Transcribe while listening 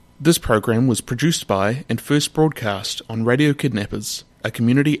This program was produced by and first broadcast on Radio Kidnappers, a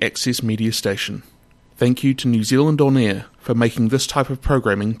community access media station. Thank you to New Zealand On Air for making this type of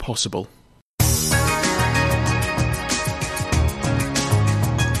programming possible.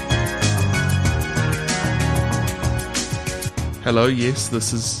 Hello, yes,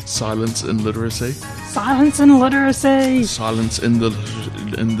 this is Silence in Literacy. Silence in Literacy! Silence in the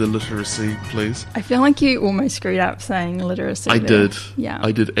literacy, please. I feel like you almost screwed up saying literacy. I there. did. Yeah.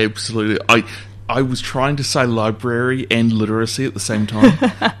 I did, absolutely. I was trying to say library and literacy at the same time,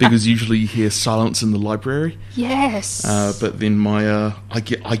 because usually you hear silence in the library. Yes. But then I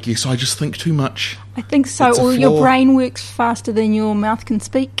guess I just think too much. I think so. Or your brain works faster than your mouth can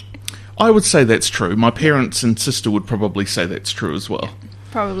speak. I would say that's true. My parents and sister would probably say that's true as well.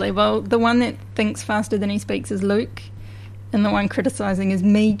 Probably. Well, the one that thinks faster than he speaks is Luke, and the one criticising is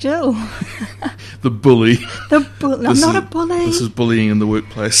me, Jill. The bully. I'm not a bully. This is bullying in the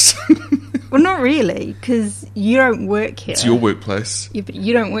workplace. Well, not really, because you don't work here. It's your workplace. Yeah, but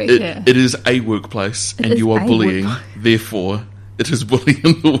you don't work here. It is a workplace, and you are bullying. Therefore, it is bullying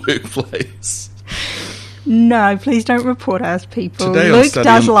in the workplace. No, please don't report us, people. Today Luke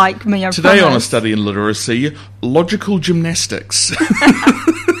does like me, I Today promise. on A Study in Literacy, logical gymnastics.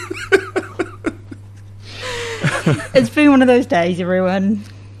 It's been one of those days, everyone.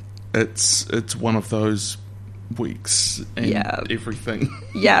 It's one of those weeks and everything.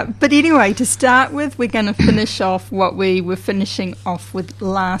 Yeah, but anyway, to start with, we're going to finish off what we were finishing off with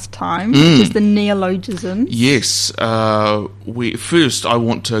last time, which is the neologisms. Yes. First, I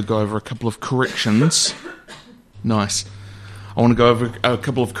want to go over a couple of corrections. Nice. I want to go over a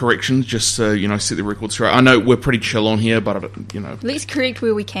couple of corrections just to, set the record straight. I know we're pretty chill on here, but, Let's correct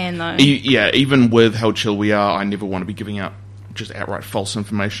where we can, though. Even with how chill we are, I never want to be giving out just outright false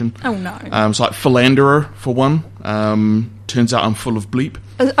information. Oh, no. It's like philanderer, for one. Turns out I'm full of bleep.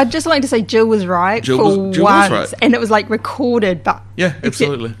 I'd just like to say Jill was right Jill once, was right. And it was, recorded, but... Yeah,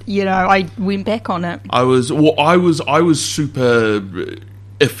 absolutely. I went back on it. I was super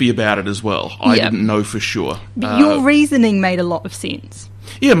iffy about it as well. I didn't know for sure. But your reasoning made a lot of sense.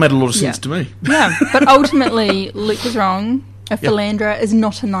 Yeah, it made a lot of sense to me. Yeah, but ultimately, Luke was wrong. A philanderer is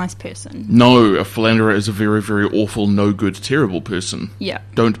not a nice person. No, a philanderer is a very, very awful, no good, terrible person. Yeah.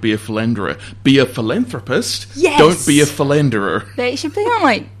 Don't be a philanderer. Be a philanthropist. Yes! Don't be a philanderer. They should be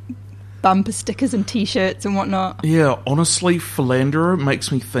on, bumper stickers and T-shirts and whatnot. Yeah, honestly, philanderer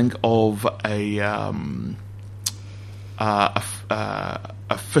makes me think of a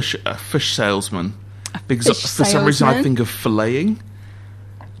fish salesman. Because for some reason I think of filleting.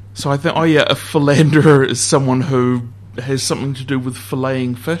 So I think, a philanderer is someone who has something to do with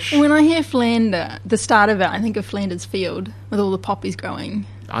filleting fish. When I hear Philander, the start of it, I think of Flanders Field with all the poppies growing.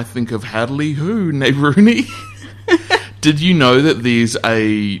 I think of Hadley Who, Rooney. Did you know that there's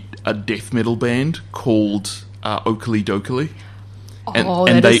a death metal band called Oakley Dokley?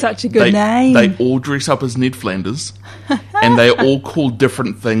 That is such a good name. They all dress up as Ned Flanders, and they all call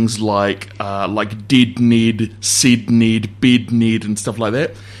different things like Dead Ned, Said Ned, Bed Ned, and stuff like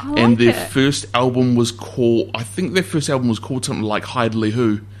that. And their first album was called, something like Hidely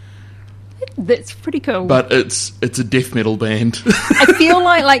Who. That's pretty cool. But it's a death metal band. I feel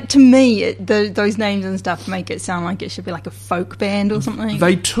like to me, those names and stuff make it sound like it should be like a folk band or something.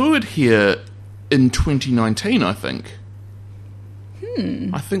 They toured here in 2019, I think.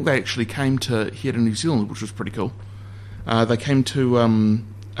 I think they actually came here to New Zealand, which was pretty cool. They came to,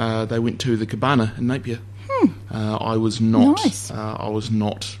 they went to the Cabana in Napier. I was not. Nice. I was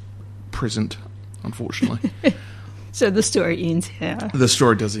not present, unfortunately. So the story ends here. The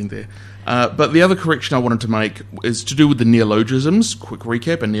story does end there. But the other correction I wanted to make is to do with the neologisms. Quick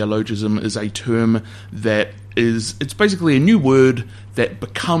recap: a neologism is a term that it's basically a new word that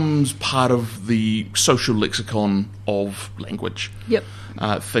becomes part of the social lexicon of language. Yep.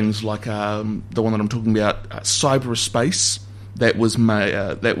 Things like the one that I'm talking about, cyberspace, that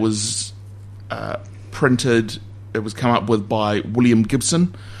was printed. It was come up with by William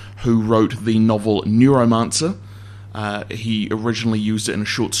Gibson, who wrote the novel Neuromancer. He originally used it in a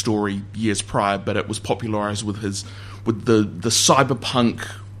short story years prior, but it was popularised with the cyberpunk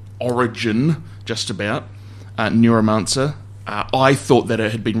origin, just about. Neuromancer. I thought that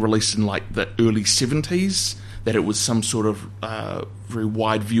it had been released in the early 70s, that it was some sort of very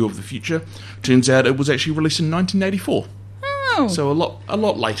wide view of the future. Turns out it was actually released in 1984. Oh. So a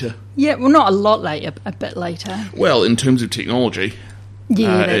lot later. Yeah, well, not a lot later, a bit later. Well, in terms of technology.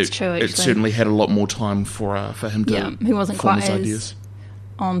 Yeah, that's true, actually. It certainly had a lot more time for him to he wasn't form quite his as ideas.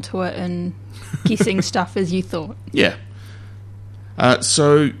 onto it and guessing stuff as you thought. Yeah.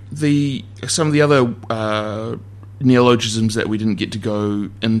 So some of the other neologisms that we didn't get to go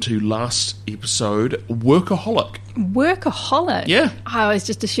into last episode. Workaholic. Workaholic? Yeah. I always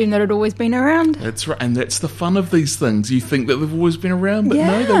just assumed that it had always been around. That's right, and that's the fun of these things. You think that they've always been around, but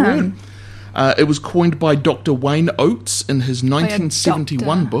no, they Yeah. weren't. It was coined by Dr. Wayne Oates in his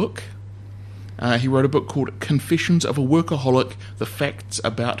 1971 book. He wrote a book called Confessions of a Workaholic, The Facts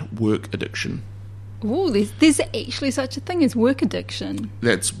About Work Addiction. Oh, there's actually such a thing as work addiction.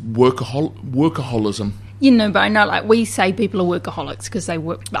 That's workaholism. You know, but I know, like, we say people are workaholics because they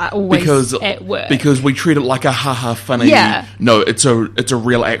are always at work. Because we treat it like a ha-ha funny. Yeah. No, it's a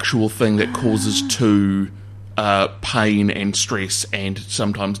real actual thing that causes pain and stress and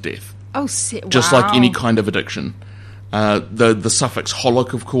sometimes death. Oh, Just like any kind of addiction. The suffix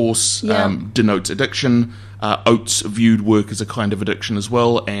holic, of course, denotes addiction. Oates viewed work as a kind of addiction as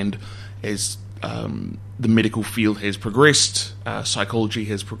well, and as the medical field has progressed, psychology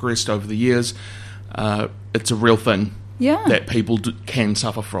has progressed over the years, it's a real thing that people can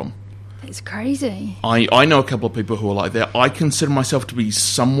suffer from. It's crazy. I know a couple of people who are like that. I consider myself to be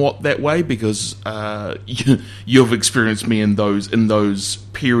somewhat that way because you've experienced me in those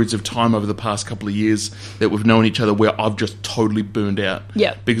periods of time over the past couple of years that we've known each other where I've just totally burned out.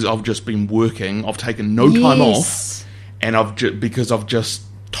 Yeah. Because I've just been working. I've taken no time off, and because I've just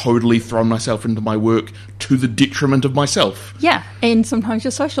totally thrown myself into my work to the detriment of myself. Yeah, and sometimes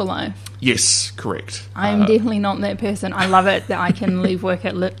your social life. Yes, correct. I'm definitely not that person. I love it that I can leave work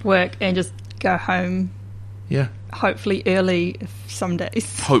at work and just go home. Yeah. Hopefully early some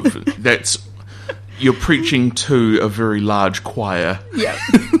days. Hopefully. You're preaching to a very large choir. Yeah.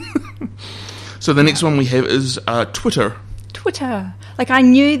 So the next one we have is Twitter. Twitter. Like, I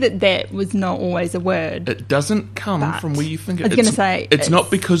knew that was not always a word. It doesn't come from where you think it is. I was going to say... It's not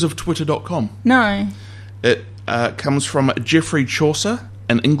because of twitter.com. No. It comes from Geoffrey Chaucer,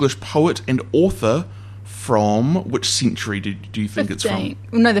 an English poet and author from... Which century do you think it's from?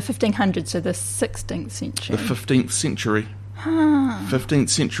 No, the 1500s, so the 16th century. The 15th century. 15th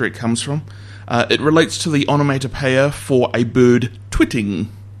century it comes from. It relates to the onomatopoeia for a bird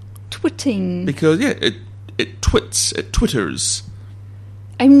twitting. Twitting. Because, it twits, it twitters.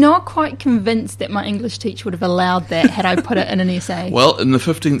 I'm not quite convinced that my English teacher would have allowed that had I put it in an essay. Well, in the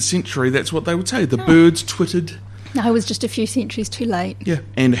 15th century, that's what they would say. The birds twittered. No, I was just a few centuries too late. Yeah,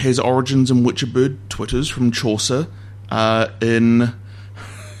 and has origins in which a bird twitters from Chaucer in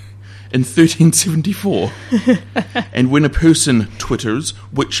 1374. And when a person twitters,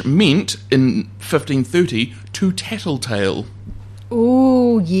 which meant in 1530 to tattletale.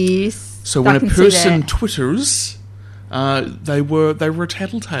 Oh, yes. So when a person twitters, they were a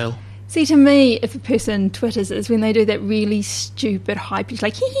tattletale. See, to me, if a person twitters, it's when they do that really stupid, high-pitched,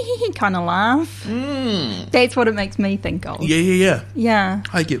 like, hee kind of laugh. That's what it makes me think of. Yeah. Yeah.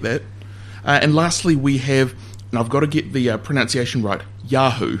 I get that. And lastly, we have, and I've got to get the pronunciation right,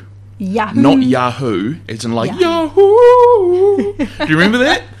 Yahoo. Yahoo. Not Yahoo, as in like, Yahoo! Do you remember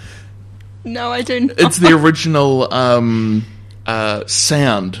that? No, I don't. It's the original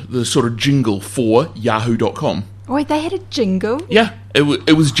sound, the sort of jingle for Yahoo.com. Wait, they had a jingle? Yeah, it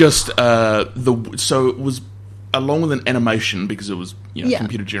was just so it was along with an animation because it was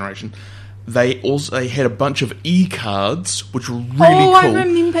computer generation. They had a bunch of e-cards which were really cool. I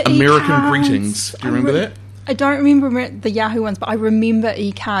remember American e-cards. Greetings. Do you remember that? I don't remember the Yahoo ones, but I remember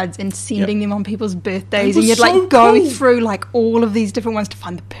e-cards and sending them on people's birthdays, and you'd go through like all of these different ones to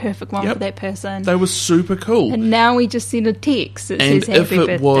find the perfect one for that person. They were super cool. And now we just send a text that says happy birthday. And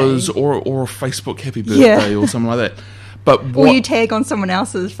if it was or a Facebook happy birthday or something like that. But or you tag on someone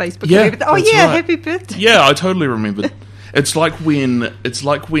else's Facebook happy birthday. Oh yeah, right. Happy birthday. Yeah, I totally remembered. It's like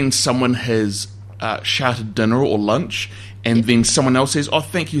when someone has shouted dinner or lunch, and then someone else says, "Oh,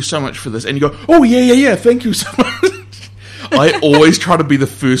 thank you so much for this," and you go, "Oh yeah, thank you so much." I always try to be the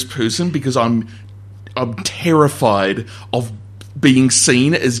first person because I'm terrified of being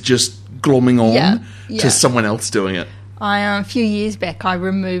seen as just glomming on to someone else doing it. A few years back, I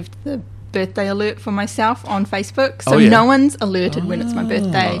removed the birthday alert for myself on Facebook, so no one's alerted when it's my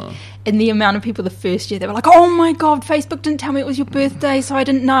birthday. And the amount of people the first year, they were like, "Oh my god, Facebook didn't tell me it was your birthday, so I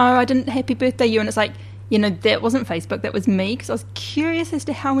didn't know. I didn't happy birthday you." And it's like, that wasn't Facebook, that was me, because I was curious as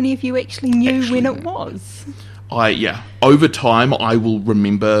to how many of you actually knew when it was. Over time, I will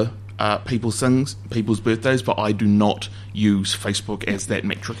remember people's birthdays, but I do not use Facebook as that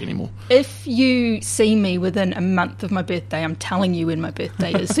metric anymore. If you see me within a month of my birthday, I'm telling you when my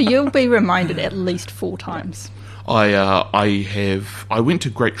birthday is, so you'll be reminded at least 4 times. I went to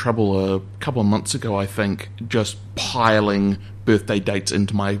great trouble a couple of months ago, I think, just piling birthday dates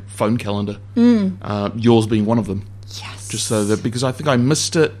into my phone calendar. Yours being one of them. Yes. Just so that, because I think I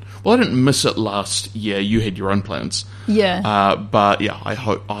missed it. Well, I didn't miss it last year. You had your own plans. Yeah. But yeah,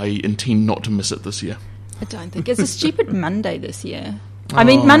 I intend not to miss it this year. I don't think. It's a stupid Monday this year. I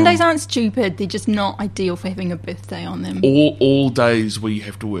mean, Mondays aren't stupid. They're just not ideal for having a birthday on them. All days where you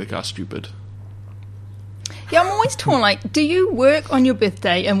have to work are stupid. Yeah, I'm always torn. Like, do you work on your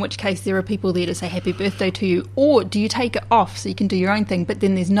birthday, in which case there are people there to say happy birthday to you, or do you take it off so you can do your own thing, but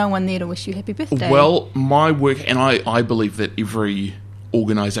then there's no one there to wish you happy birthday? Well, my work, and I believe that every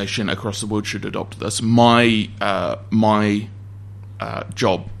organisation across the world should adopt this. My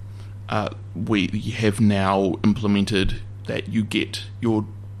job, we have now implemented that you get your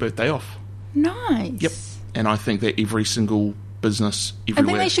birthday off. Nice. Yep. And I think that every single business everywhere I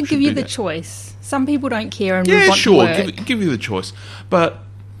think they should give you the choice. Some people don't care and yeah, want sure, to work. give you the choice. But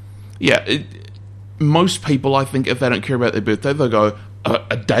yeah, most people, I think, if they don't care about their birthday, they'll go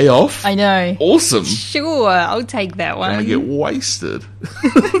a day off. I know. Awesome. Sure, I'll take that one. I get wasted.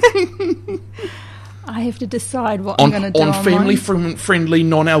 I have to decide what I'm going to do on family-friendly,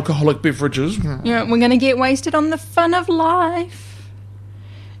 non-alcoholic beverages. Yeah, we're going to get wasted on the fun of life.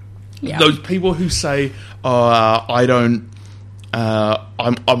 Yeah. Those people who say, "I don't."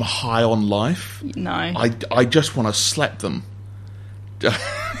 I'm high on life. No. I just want to slap them.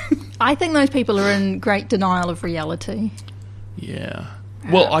 I think those people are in great denial of reality. Yeah.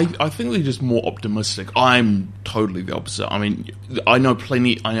 Well, I think they're just more optimistic. I'm totally the opposite. I mean, I know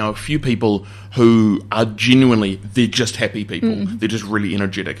a few people who are they're just happy people. They're just really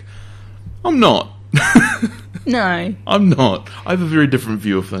energetic. I'm not. No. I'm not. I have a very different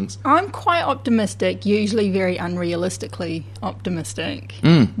view of things. I'm quite optimistic, usually very unrealistically optimistic.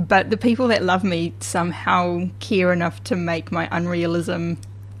 But the people that love me somehow care enough to make my unrealism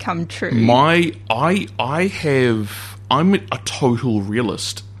come true. I'm a total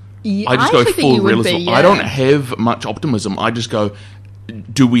realist. Yeah, I just go full realism. Yeah. I don't have much optimism. I just go,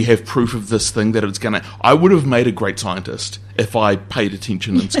 do we have proof of this thing that it's going to... I would have made a great scientist if I paid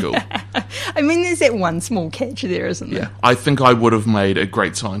attention in school. I mean, there's that one small catch there, isn't there? Yeah, I think I would have made a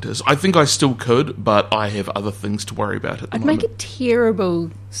great scientist. I think I still could, but I have other things to worry about at the moment. I'd make a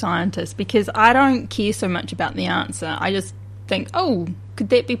terrible scientist because I don't care so much about the answer. I just think, oh, could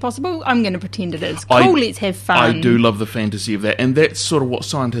that be possible? I'm going to pretend it is. Cool, let's have fun. I do love the fantasy of that, and that's sort of what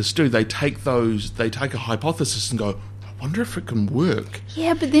scientists do. They take a hypothesis and go, I wonder if it can work.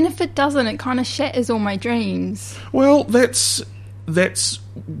 Yeah, but then if it doesn't, it kind of shatters all my dreams. Well, that's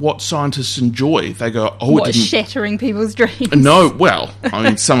what scientists enjoy. They go, oh, it didn't... shattering people's dreams? No, well, I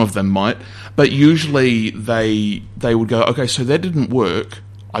mean, some of them might, but usually they would go, okay, so that didn't work.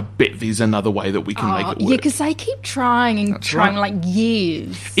 I bet there's another way that we can make it work. Yeah, because they keep trying and trying like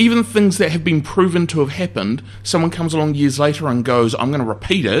years. Even things that have been proven to have happened, someone comes along years later and goes, I'm going to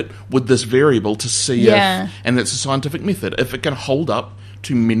repeat it with this variable to see if... And that's a scientific method. If it can hold up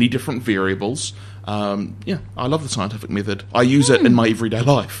to many different variables, I love the scientific method. I use it in my everyday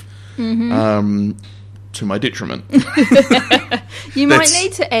life. To my detriment. You might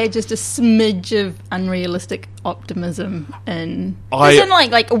need to add just a smidge of unrealistic optimism in. Isn't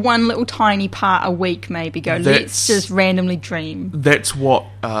like one little tiny part a week maybe go, let's just randomly dream. That's what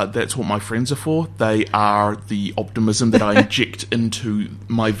my friends are for. They are the optimism that I inject into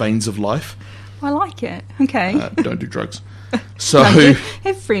my veins of life. I like it. Okay. Don't do drugs. So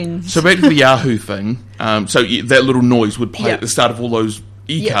have friends. So back to the Yahoo thing. That little noise would play at the start of all those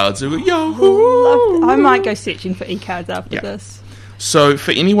e-cards. Yep. Yahoo! I might go searching for e-cards after this. So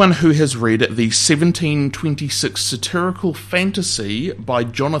for anyone who has read the 1726 satirical fantasy by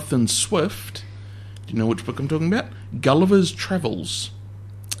Jonathan Swift, do you know which book I'm talking about? Gulliver's Travels.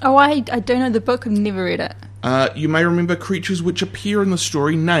 Oh, I don't know the book. I've never read it. You may remember creatures which appear in the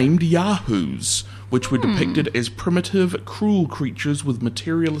story named Yahoos, which were depicted as primitive, cruel creatures with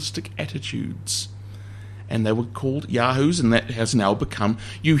materialistic attitudes. And they were called Yahoos, and that has now become...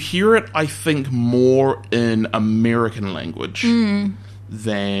 You hear it, I think, more in American language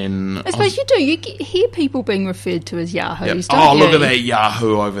than... I suppose you do. You hear people being referred to as Yahoos, don't you? Oh, look at that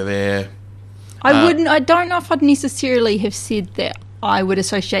Yahoo over there. I don't know if I'd necessarily have said that I would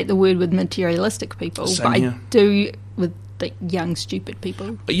associate the word with materialistic people, but I do with the young, stupid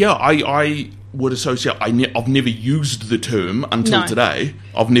people. Yeah, I would associate... I've never used the term until today.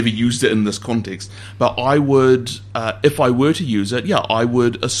 I've never used it in this context. But I would, if I were to use it, I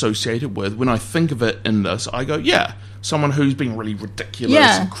would associate it with, when I think of it in this, I go, someone who's being really ridiculous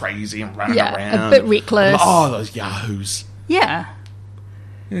and crazy and running around. A bit reckless. Oh, those Yahoos. Yeah.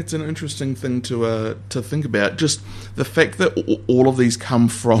 It's an interesting thing to think about. Just the fact that all of these come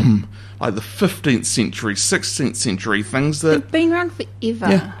from like the 15th century, 16th century, things that they've been around forever.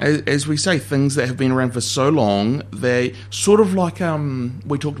 Yeah, as we say, things that have been around for so long. They sort of like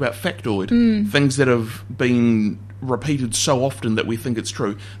we talked about factoid, things that have been repeated so often that we think it's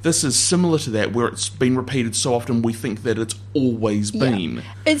true. This is similar to that, where it's been repeated so often we think that it's always been.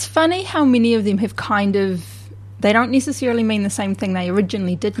 It's funny how many of them have kind of. They don't necessarily mean the same thing they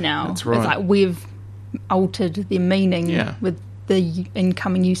originally did now. That's right. It's like we've altered their meaning with the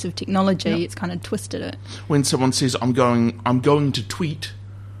incoming use of technology. Yep. It's kind of twisted it. When someone says, I'm going to tweet,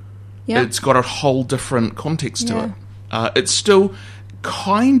 it's got a whole different context to it. It's still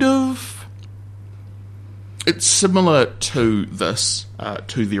kind of... It's similar to this,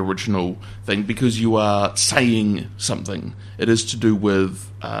 to the original thing, because you are saying something. It is to do with...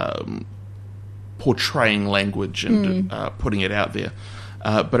 portraying language and putting it out there.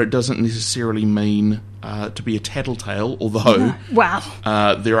 But it doesn't necessarily mean to be a tattletale, although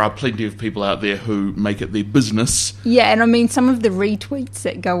there are plenty of people out there who make it their business. Yeah, and I mean, some of the retweets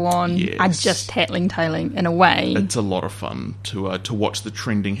that go on are just tailing in a way. It's a lot of fun to watch the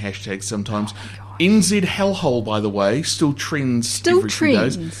trending hashtags sometimes. NZ Hellhole, by the way, still trends every few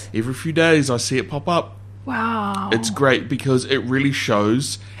days. Every few days I see it pop up. Wow. It's great because it really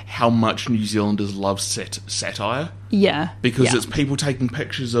shows how much New Zealanders love satire. Yeah. Because it's people taking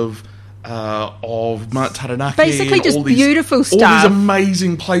pictures of Mount Taranaki. Basically just all beautiful stuff. All these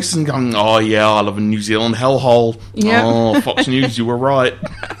amazing places and going, oh yeah, I live in New Zealand hellhole. Yep. Oh, Fox News, you were right.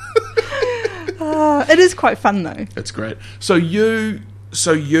 It is quite fun though. It's great. So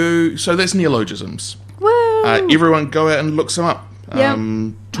that's Neologisms. Woo! Everyone go out and look some up. Yeah.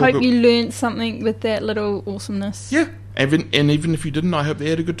 Hope you learned something with that little awesomeness. Yeah. And even if you didn't, I hope they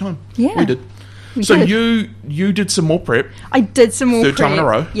had a good time. Yeah. We did. You did some more prep. I did some more prep. Third time in a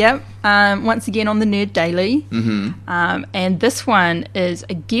row. Yep. Once again on the Nerd Daily. Mm-hmm. And this one is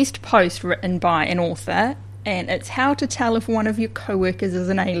a guest post written by an author, and it's how to tell if one of your co-workers is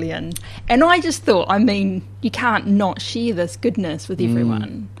an alien. And I just thought, I mean, you can't not share this goodness with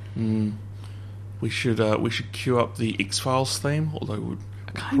everyone. We should cue up the X-Files theme, although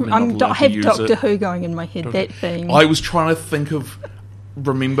I have Doctor Who going in my head, that theme. I was trying to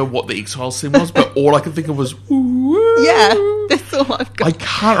remember what the X-Files theme was, but all I could think of was woo. Yeah, that's all I've got. I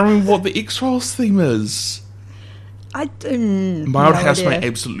can't remember what the X-Files theme is. I don't. My old housemate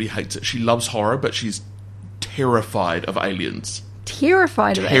absolutely hates it. She loves horror, but she's terrified of aliens.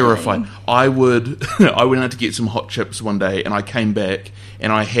 Terrified of aliens? I went out to get some hot chips one day, and I came back,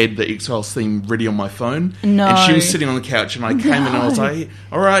 and I had the X-Files theme ready on my phone. No. And she was sitting on the couch, and I came in and I was like,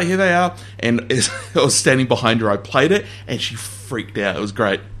 all right, here they are. And as I was standing behind her, I played it, and she freaked out. It was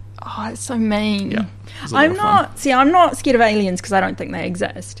great. Oh, it's so mean. Yeah. I'm not scared of aliens because I don't think they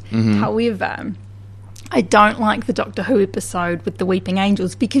exist. Mm-hmm. However, I don't like the Doctor Who episode with the weeping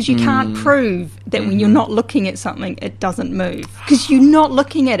angels because you can't prove that when you're not looking at something, it doesn't move. Because you're not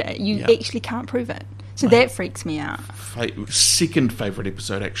looking at it. You actually can't prove it. So that freaks me out. Second favourite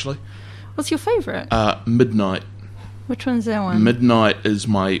episode, actually. What's your favourite? Midnight. Which one's that one? Midnight is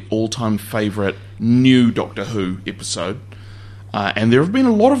my all-time favourite new Doctor Who episode. And there have been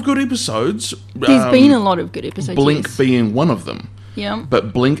a lot of good episodes. There's been a lot of good episodes. Blink being one of them. Yeah.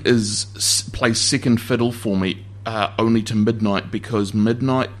 But Blink plays second fiddle for me only to Midnight, because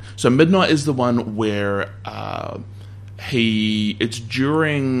Midnight is the one where it's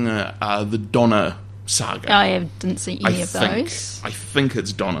during the Donna saga. I didn't see any of those. I think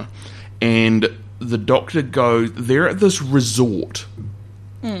it's Donna. And the Doctor they're at this resort,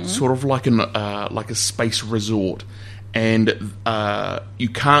 sort of like a space resort, and you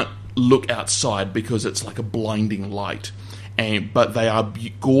can't look outside because it's like a blinding light. But they are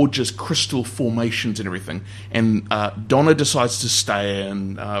gorgeous crystal formations and everything. And Donna decides to stay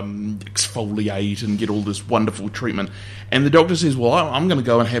and exfoliate and get all this wonderful treatment. And the Doctor says, well, I'm going to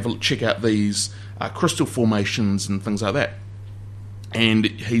go and check out these crystal formations and things like that. And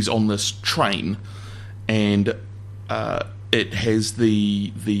he's on this train, and it has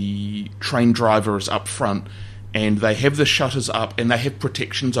the train drivers up front, and they have the shutters up, and they have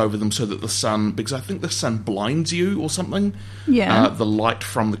protections over them so that the sun, because I think the sun blinds you or something. Yeah. The light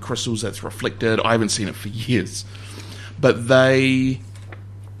from the crystals that's reflected. I haven't seen it for years, but they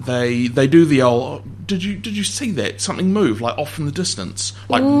do the old. Did you see that something move like off in the distance,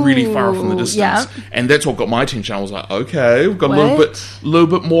 like really far off in the distance? Yeah. And that's what got my attention. I was like, okay, we've got a little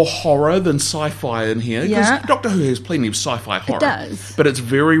bit more horror than sci-fi in here, because Doctor Who has plenty of sci-fi horror. It does, but it's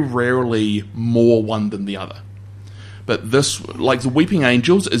very rarely more one than the other. But this, like the Weeping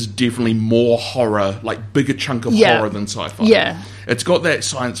Angels, is definitely more horror, like bigger chunk of horror than sci-fi. Yeah. It's got that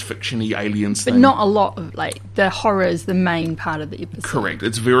science fiction-y aliens but thing. But not a lot of, like, the horror is the main part of the episode. Correct.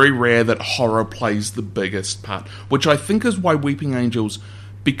 It's very rare that horror plays the biggest part, which I think is why Weeping Angels,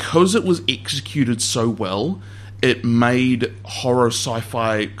 because it was executed so well, it made horror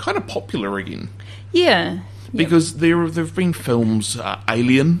sci-fi kind of popular again. Yeah. Because there have been films,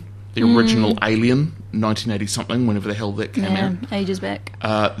 Alien, the original Alien, 1980-something, whenever the hell that came out. Ages back.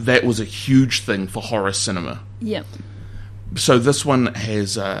 That was a huge thing for horror cinema. Yep. So this one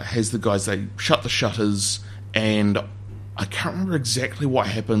has the guys, they shut the shutters, and I can't remember exactly what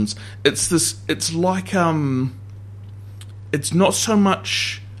happens. It's like, it's not so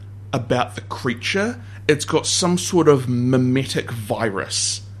much about the creature, it's got some sort of mimetic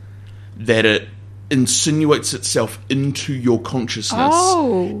virus that it insinuates itself into your consciousness,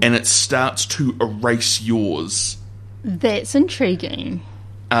 and it starts to erase yours. That's intriguing.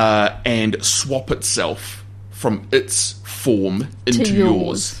 And swap itself from its form into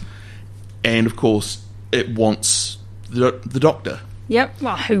yours. And of course, it wants the Doctor. Yep,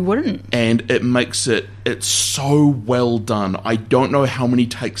 well, who wouldn't? And it makes it's so well done. I don't know how many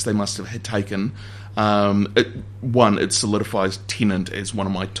takes they must have had taken. It solidifies Tennant as one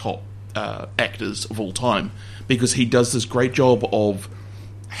of my top actors of all time, because he does this great job of,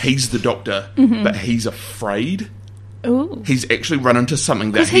 he's the Doctor, but he's afraid. Ooh. He's actually run into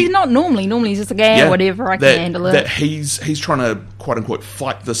something that because he's not normally he's just like, whatever, I can handle it. That he's trying to, quote unquote,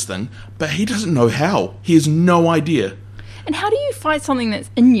 fight this thing, but he doesn't know how. He has no idea. And how do you fight something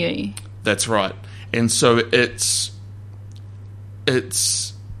that's in you? That's right. And so it's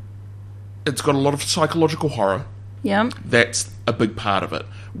got a lot of psychological horror. Yeah. That's a big part of it,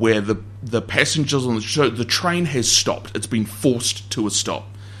 where the passengers on the train has stopped. It's been forced to a stop.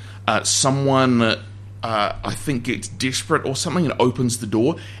 Someone, I think, gets desperate or something and opens the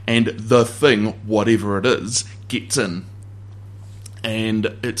door, and the thing, whatever it is, gets in.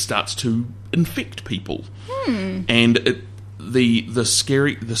 And it starts to infect people. And the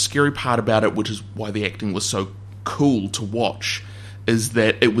scary part about it, which is why the acting was so cool to watch, is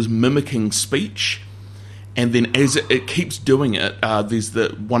that it was mimicking speech. And then as it keeps doing it, there's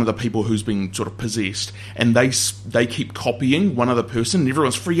one of the people who's been sort of possessed, and they keep copying one other person, and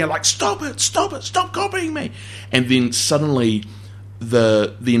everyone's freaking out like, stop copying me. And then suddenly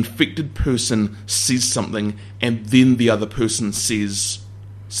the infected person says something, and then the other person says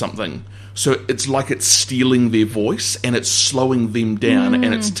something. So it's like it's stealing their voice, and it's slowing them down,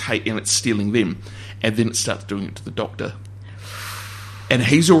 and it's stealing them. And then it starts doing it to the Doctor. And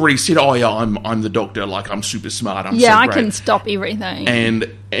he's already said, "Oh yeah, I'm the Doctor. Like, I'm super smart. I'm so great. I can stop everything."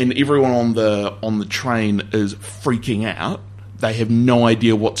 And everyone on the train is freaking out. They have no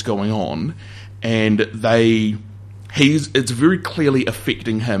idea what's going on, and it's very clearly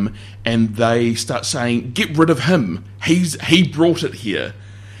affecting him. And they start saying, "Get rid of him. He brought it here."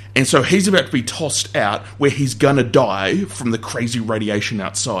 And so he's about to be tossed out, where he's gonna die from the crazy radiation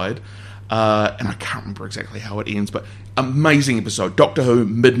outside. And I can't remember exactly how it ends, but amazing episode. Doctor Who,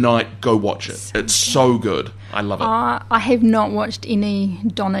 midnight, go watch it. It's so good. I love it. I have not watched any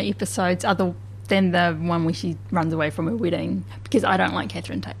Donna episodes other than the one where she runs away from her wedding, because I don't like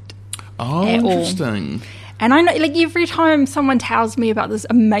Catherine Tate. Oh, interesting. All. And I know, like, every time someone tells me about this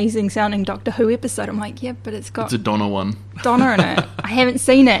amazing sounding Doctor Who episode, I'm like, yeah, but it's a Donna one. Donna in it. I haven't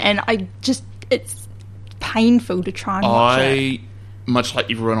seen it, and it's painful to try and watch it. Much like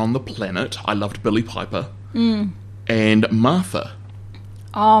everyone on the planet, I loved Billie Piper and Martha.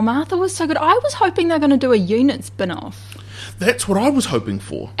 Oh, Martha was so good. I was hoping they were going to do a Unit spin-off. That's what I was hoping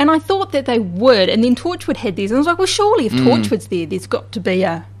for. And I thought that they would, and then Torchwood had theirs, and I was like, well, surely if Torchwood's there's got to be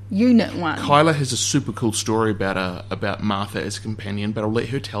a Unit one. Kyla has a super cool story about Martha as a companion, but I'll let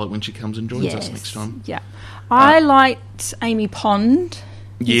her tell it when she comes and joins us next time. Yeah. I liked Amy Pond.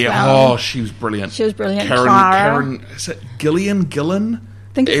 Yeah, well. She was brilliant. Karen, is it Gillan? I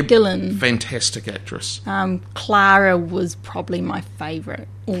think it's Gillan. Fantastic actress. Clara was probably my favourite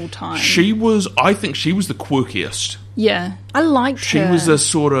all time. I think she was the quirkiest. Yeah, I liked her. She was a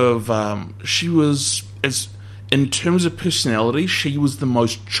sort of, in terms of personality, she was the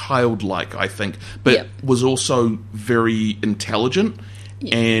most childlike, I think, but was also very intelligent,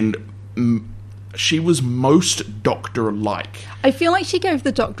 and she was most Doctor-like. I feel like she gave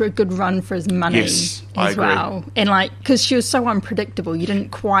the Doctor a good run for his money as well. And, like, because she was so unpredictable, you didn't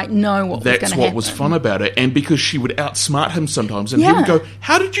quite know what was going to happen. That's what was fun about it. And because she would outsmart him sometimes, and he would go,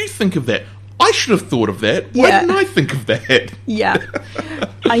 how did you think of that? I should have thought of that. Why didn't I think of that? Yeah.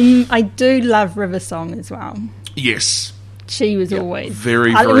 I do love River Song as well. Yes. She was always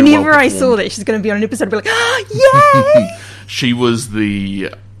very, very whenever well I saw that she's going to be on an episode, I'd be like, oh, yay! She was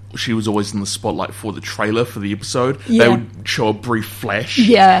always in the spotlight for the trailer for the episode. Yeah. They would show a brief flash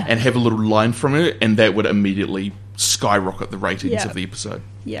and have a little line from her, and that would immediately skyrocket the ratings of the episode.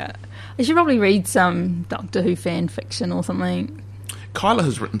 Yeah. I should probably read some Doctor Who fan fiction or something. Kyla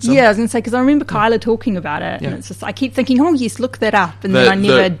has written some. Yeah, I was going to say, because I remember Kyla talking about it, and it's just, I keep thinking, oh, yes, look that up, and then I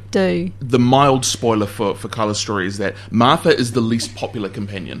never do. The mild spoiler for Kyla's story is that Martha is the least popular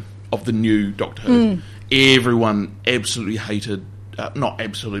companion of the new Doctor Who. Everyone absolutely hated, not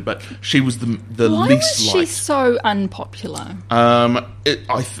absolutely, but she was the least liked. Why was she so unpopular?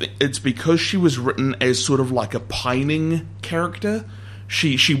 I think it's because she was written as sort of like a pining character.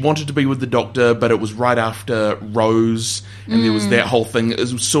 She wanted to be with the Doctor, but it was right after Rose, and there was that whole thing. It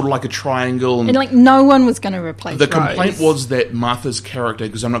was sort of like a triangle. And like, no one was going to replace the Rose. complaint was that Martha's character,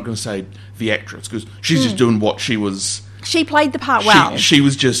 because I'm not going to say the actress, because she's just doing what she was... She played the part well. She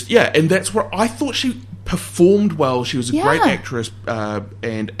was just... Yeah, and that's where I thought she performed well. She was a great actress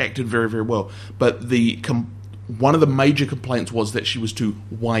and acted very, very well. But one of the major complaints was that she was too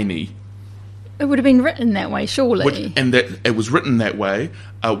whiny. It would have been written that way, surely. And that it was written that way,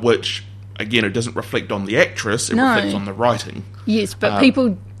 which, again, it doesn't reflect on the actress, it reflects on the writing. Yes, but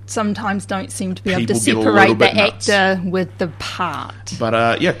people sometimes don't seem to be able to separate the actor with the part.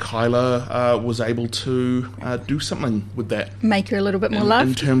 But, Kyla was able to do something with that. Make her a little bit more loved.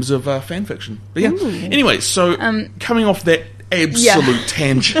 In terms of fan fiction. But anyway, so coming off that absolute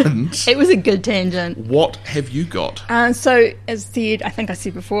tangent. It was a good tangent. What have you got? So, as I think I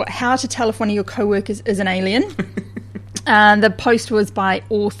said before, how to tell if one of your co-workers is an alien. The post was by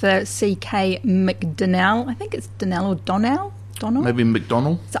author C.K. McDonnell. I think it's Donnell or Donnell? Maybe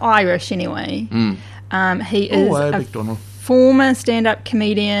McDonnell? It's Irish, anyway. He is McDonnell. Former stand-up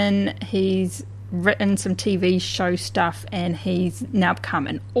comedian. He's written some TV show stuff, and he's now become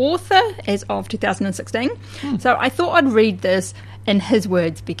an author as of 2016. So I thought I'd read this in his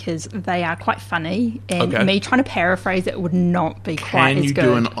words because they are quite funny, and me trying to paraphrase it would not be quite as good. Can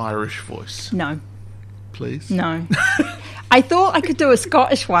you do an Irish voice? No. Please? No. I thought I could do a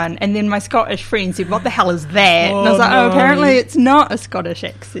Scottish one, and then my Scottish friend said, what the hell is that? And I was like, apparently it's not a Scottish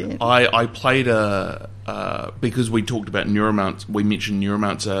accent. I played because we talked about Neuromancer, we mentioned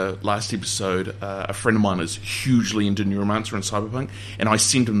Neuromancer last episode. A friend of mine is hugely into Neuromancer and Cyberpunk, and I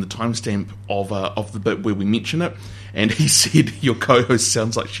sent him the timestamp of the bit where we mention it, and he said, your co-host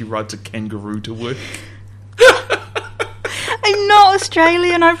sounds like she rides a kangaroo to work. I'm not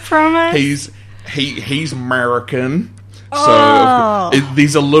Australian, I promise. He's American. So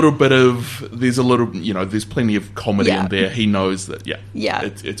there's plenty of comedy in there. He knows that.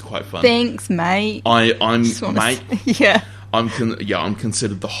 It's quite fun. Thanks, mate. I'm mate. I'm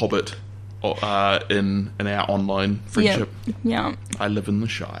considered the Hobbit in our online friendship. Yeah. I live in the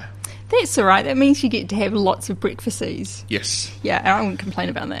Shire. That's all right. That means you get to have lots of breakfasties. Yes. Yeah, I wouldn't complain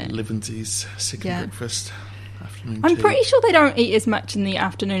about that. Levinsy's second breakfast. Afternoon I'm tea. pretty sure they don't eat as much in the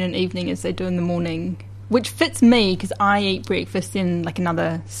afternoon and evening as they do in the morning. Which fits me, because I eat breakfast, then like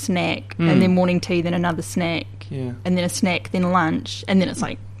another snack, and then morning tea, then another snack, and then a snack, then lunch, and then it's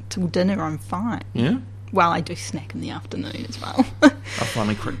like, till dinner I'm fine. Yeah? Well, I do snack in the afternoon as well. I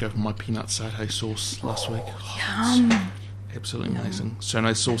finally cracked open my peanut satay sauce last week. Absolutely amazing.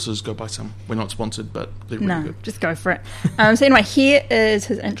 Cernay sauces, go buy some. We're not sponsored, but they're really good. Just go for it. So anyway, here is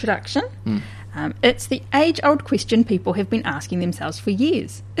his introduction. It's the age-old question people have been asking themselves for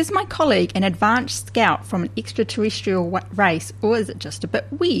years. Is my colleague an advanced scout from an extraterrestrial race, or is it just a bit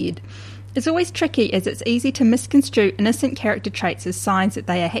weird? It's always tricky, as it's easy to misconstrue innocent character traits as signs that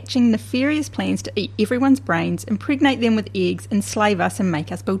they are hatching nefarious plans to eat everyone's brains, impregnate them with eggs, enslave us and make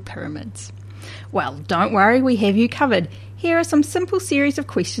us build pyramids. Well, don't worry, we have you covered. Here are some simple series of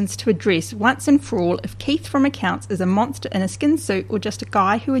questions to address once and for all if Keith from Accounts is a monster in a skin suit or just a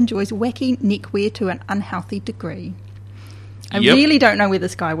guy who enjoys wacky neckwear to an unhealthy degree. I really don't know where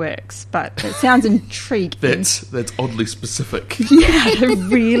this guy works, but it sounds intriguing. That's oddly specific. Yeah,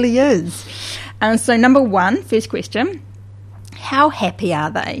 it really is. So number one, first question, how happy are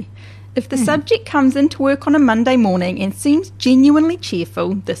they? If the subject comes into work on a Monday morning and seems genuinely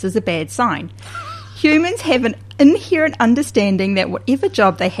cheerful, this is a bad sign. Humans have an inherent understanding that whatever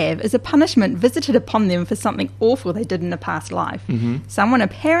job they have is a punishment visited upon them for something awful they did in a past life. Someone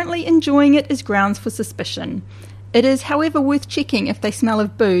apparently enjoying it is grounds for suspicion. It is, however, worth checking if they smell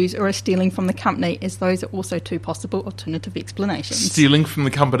of booze or are stealing from the company, as those are also two possible alternative explanations. Stealing from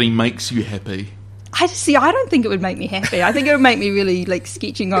the company makes you happy. I don't think it would make me happy. I think it would make me really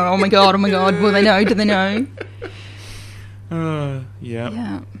sketching, going, oh my god, will they know, do they know?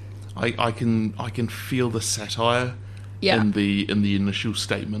 Yeah. I can feel the satire in the initial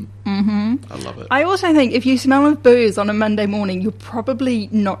statement. Mm-hmm. I love it. I also think if you smell of booze on a Monday morning, you're probably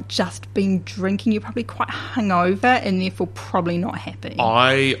not just been drinking, you're probably quite hungover and therefore probably not happy.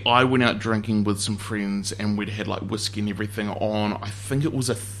 I went out drinking with some friends and we'd had like whiskey and everything on, I think it was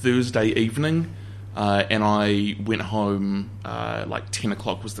a Thursday evening, and I went home, like 10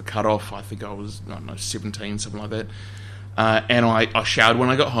 o'clock was the cutoff. I think I was, 17, something like that. And I showered when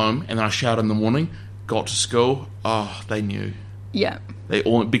I got home, and then I showered in the morning, got to school. Oh, they knew. Yeah. They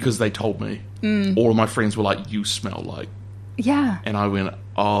all, because they told me. All of my friends were like, you smell like. Yeah. And I went,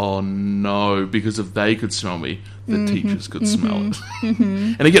 oh no, because if they could smell me, the teachers could smell it.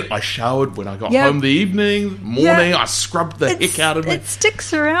 And again, I showered when I got home the morning, I scrubbed the heck out of it. It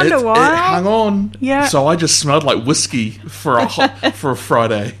sticks around a while. It hung on. Yeah. So I just smelled like whiskey for a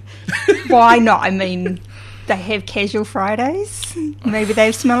Friday. Why not? I mean, they have casual Fridays. Maybe they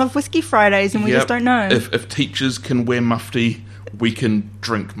have smell of whiskey Fridays and we just don't know. If teachers can wear mufti, we can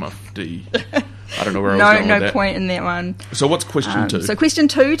drink mufti. I don't know where I was going with that. No point in that one. So what's question 2? So question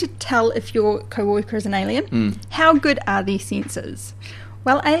 2, to tell if your co-worker is an alien. How good are their senses?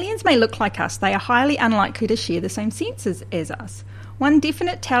 While aliens may look like us, they are highly unlikely to share the same senses as us. One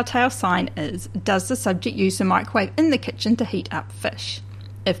definite telltale sign is, does the subject use a microwave in the kitchen to heat up fish?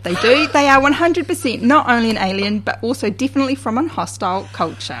 If they do, they are 100% not only an alien, but also definitely from a hostile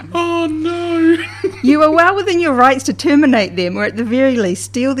culture. Oh, no. You are well within your rights to terminate them, or at the very least,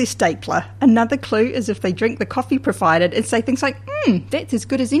 steal their stapler. Another clue is if they drink the coffee provided and say things like, that's as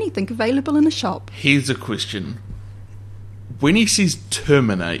good as anything available in a shop. Here's a question. When he says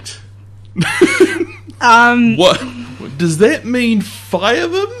terminate, what does that mean? Fire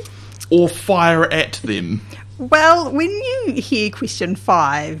them or fire at them? Well, when you hear question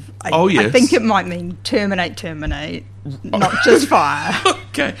 5, I think it might mean terminate, not just fire.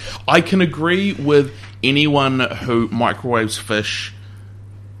 Okay. I can agree with anyone who microwaves fish,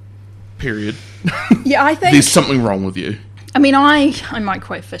 period. Yeah, I think... There's something wrong with you. I mean, I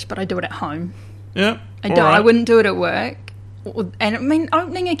microwave fish, but I do it at home. Yeah. I don't. Right. I wouldn't do it at work. And I mean,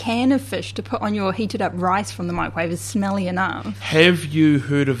 opening a can of fish to put on your heated up rice from the microwave is smelly enough. Have you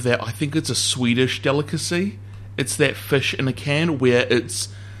heard of that? I think it's a Swedish delicacy. It's that fish in a can where it's...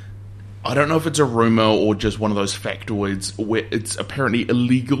 I don't know if it's a rumour or just one of those factoids where it's apparently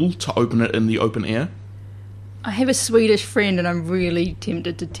illegal to open it in the open air. I have a Swedish friend and I'm really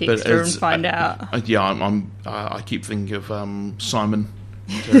tempted to text her and find out. I keep thinking of Simon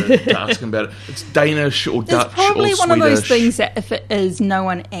to ask him about it. It's Danish or Dutch or Swedish. It's probably one of those things that if it is, no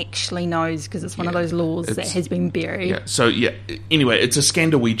one actually knows because it's one of those laws that has been buried. Yeah. So, anyway, it's a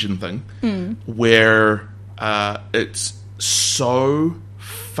Scandinavian thing where it's so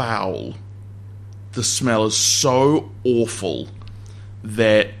foul, the smell is so awful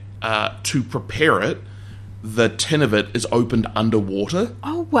that to prepare it, the tin of it is opened underwater.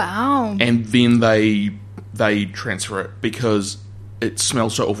 Oh, wow. And then they transfer it because it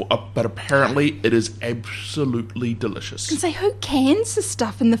smells so awful. But apparently it is absolutely delicious. And say, who cans the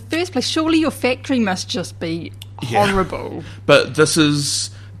stuff in the first place? Surely your factory must just be horrible. Yeah. But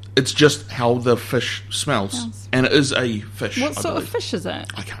it's just how the fish smells. And it is a fish. What sort of fish is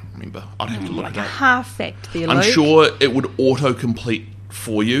it? I can't remember. I'd have to look it up. A half fact there, I'm Luke. sure it would auto-complete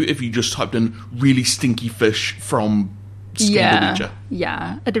for you if you just typed in really stinky fish from Scandinavia.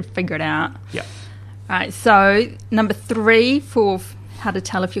 Yeah, I did figure it out. Yeah. All right, so number 3 for how to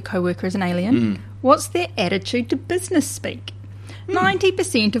tell if your coworker is an alien. What's their attitude to business speak?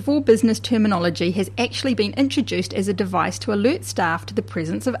 90% of all business terminology has actually been introduced as a device to alert staff to the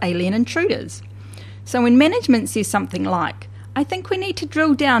presence of alien intruders. So when management says something like, I think we need to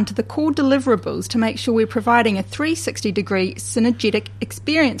drill down to the core deliverables to make sure we're providing a 360-degree synergetic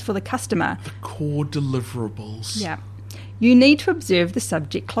experience for the customer. The core deliverables. Yeah. You need to observe the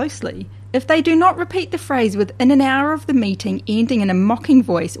subject closely. If they do not repeat the phrase within an hour of the meeting, ending in a mocking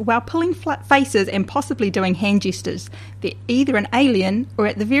voice while pulling flat faces and possibly doing hand gestures, they're either an alien or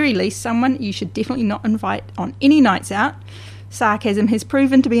at the very least someone you should definitely not invite on any nights out. Sarcasm has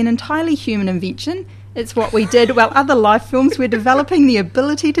proven to be an entirely human invention. It's what we did while other life forms were developing the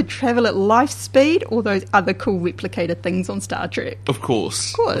ability to travel at light speed, or those other cool replicator things on Star Trek. Of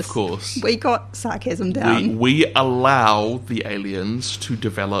course. We got sarcasm down. We allow the aliens to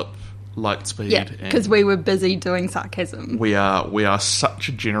develop light speed. Yeah, because we were busy doing sarcasm. We are such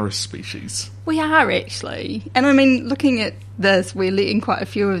a generous species. We are, actually. And I mean, looking at this, we're letting quite a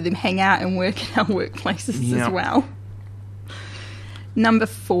few of them hang out and work in our workplaces as well. Number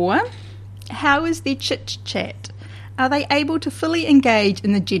 4. How is their chit-chat? Are they able to fully engage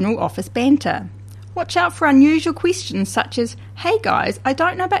in the general office banter? Watch out for unusual questions such as, hey guys, I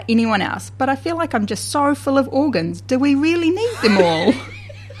don't know about anyone else, but I feel like I'm just so full of organs. Do we really need them all?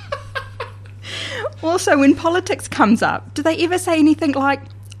 Also, when politics comes up, do they ever say anything like,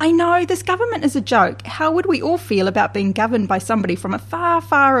 I know, this government is a joke. How would we all feel about being governed by somebody from a far,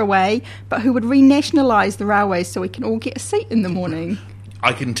 far away, but who would renationalise the railways so we can all get a seat in the morning?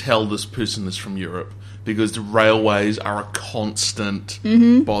 I can tell this person is from Europe because the railways are a constant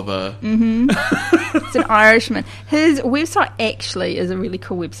bother. It's an Irishman. His website actually is a really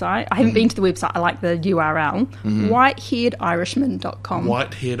cool website. I haven't been to the website. I like the URL. Whiteheadirishman.com.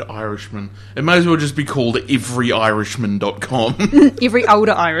 Whitehead Irishman. It may as well just be called everyirishman.com.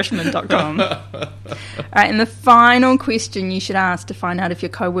 Everyolderirishman.com. All right, and the final question you should ask to find out if your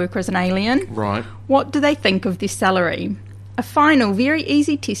co-worker is an alien. Right. What do they think of their salary? A final, very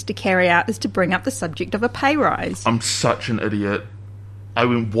easy test to carry out is to bring up the subject of a pay rise. I'm such an idiot. I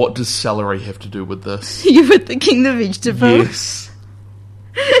mean, what does salary have to do with this? You were thinking the vegetable? Yes.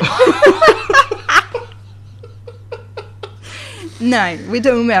 No, we're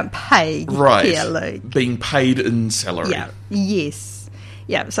talking about pay. Right. Here, Luke. Being paid in salary. Yeah. Yes.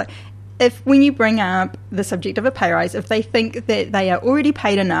 Yeah. So when you bring up the subject of a pay rise, if they think that they are already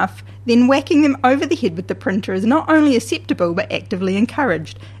paid enough, then whacking them over the head with the printer is not only acceptable but actively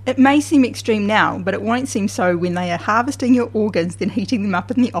encouraged. It may seem extreme now, but it won't seem so when they are harvesting your organs then heating them up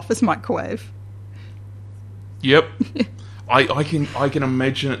in the office microwave. Yep. I can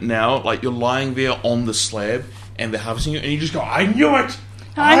imagine it now. Like, you're lying there on the slab and they're harvesting you and you just go, I knew it!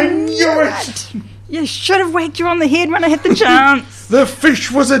 I knew it! You should have whacked you on the head when I had the chance. The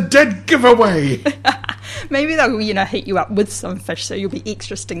fish was a dead giveaway. Maybe they'll, heat you up with some fish so you'll be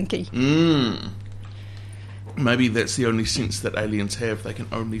extra stinky. Maybe that's the only sense that aliens have. They can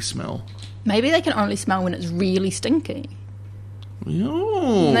only smell. Maybe they can only smell when it's really stinky.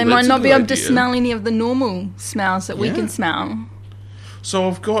 Oh, they might not be able to smell any of the normal smells that we can smell. So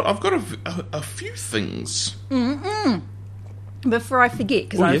I've got a few things. Before I forget,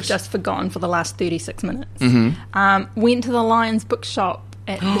 because I've just forgotten for the last 36 minutes, went to the Lions bookshop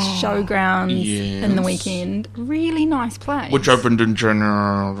at the showgrounds in the weekend. Really nice place. Which opened in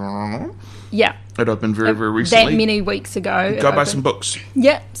January. Yeah. It opened very, very recently. That many weeks ago. Go buy some books.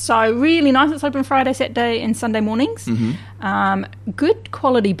 Yeah, so really nice. It's open Friday, Saturday and Sunday mornings. Good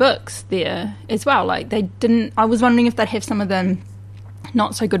quality books there as well. Like, I was wondering if they'd have some of them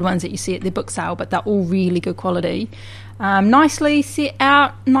not so good ones that you see at their book sale, but they're all really good quality. Nicely set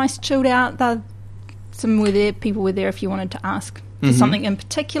out, nice chilled out. People were there if you wanted to ask for something in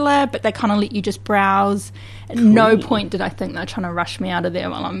particular, but they kind of let you just browse. At no point did I think they're trying to rush me out of there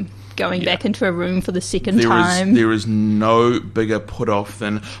while I'm going back into a room for the second time. There is no bigger put off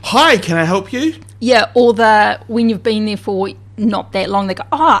than, hi, can I help you? Yeah, or when you've been there for not that long, they go,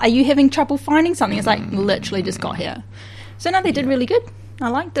 are you having trouble finding something? It's like, literally just got here. So no, they did really good. I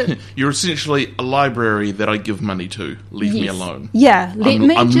liked it. You're essentially a library that I give money to. Leave me alone. Yeah,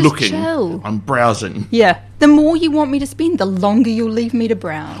 I'm just looking. Chill. I'm browsing. Yeah. The more you want me to spend, the longer you'll leave me to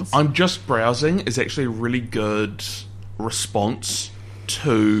browse. I'm just browsing is actually a really good response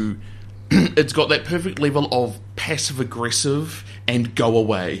to... It's got that perfect level of passive-aggressive and go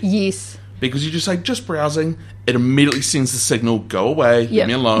away. Yes. Because you just say, just browsing, it immediately sends the signal, go away, leave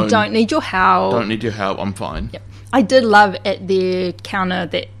me alone. Don't need your help. Don't need your help, I'm fine. Yep. I did love at their counter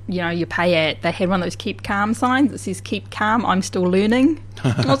that, you pay at, they had one of those keep calm signs that says keep calm, I'm still learning.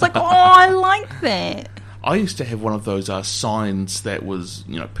 I was like, I like that. I used to have one of those signs that was,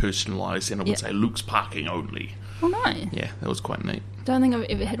 personalised and it would say Luke's parking only. Oh, nice. Yeah, that was quite neat. Don't think I've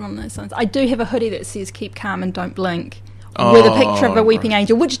ever had one of those signs. I do have a hoodie that says keep calm and don't blink. With a picture of a weeping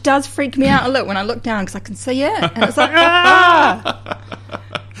angel, which does freak me out a little when I look down because I can see it. And it's like,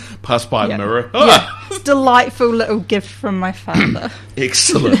 Pass by a mirror. It's a delightful little gift from my father.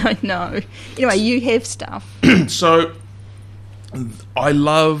 Excellent. I know. Anyway, you have stuff. So, I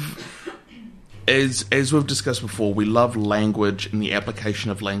love, as we've discussed before, we love language and the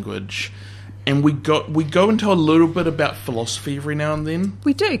application of language. And we go into a little bit about philosophy every now and then.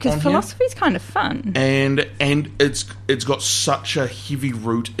 We do, because philosophy's kind of fun. And it's got such a heavy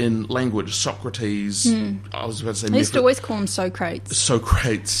root in language. Socrates, I was about to say... I used to always call him Socrates.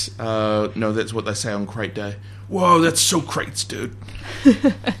 Socrates. No, that's what they say on Crate Day. Whoa, that's Socrates, dude.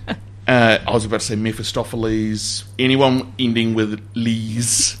 I was about to say Mephistopheles. Anyone ending with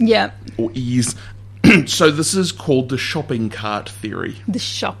 "lees" or "e's." So this is called the shopping cart theory. The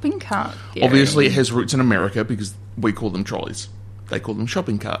shopping cart theory. Obviously, it has roots in America because we call them trolleys. They call them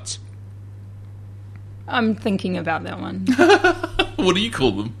shopping carts. I'm thinking about that one. What do you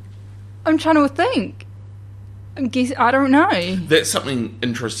call them? I'm trying to think. I don't know. That's something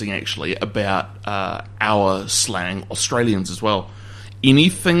interesting, actually, about our slang, Australians as well.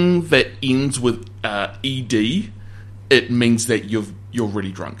 Anything that ends with ed, it means that you're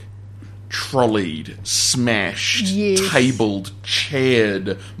really drunk. Trolleyed, smashed, tabled,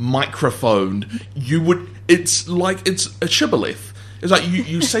 chaired, microphoned. It's like it's a shibboleth. It's like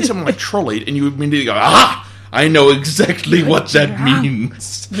you say something like trolleyed, and you immediately go, I know exactly what that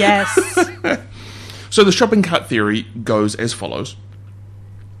means. Yes. So the shopping cart theory goes as follows.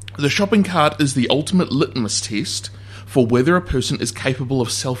 The shopping cart is the ultimate litmus test for whether a person is capable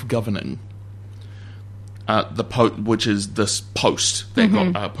of self-governing. Which is this post that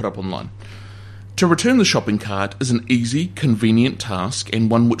got put up online. To return the shopping cart is an easy, convenient task, and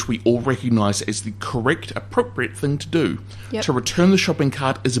one which we all recognise as the correct, appropriate thing to do. Yep. To return the shopping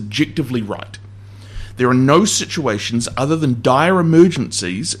cart is objectively right. There are no situations other than dire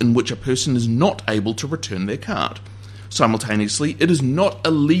emergencies in which a person is not able to return their cart. Simultaneously, it is not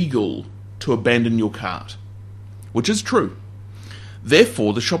illegal to abandon your cart, which is true.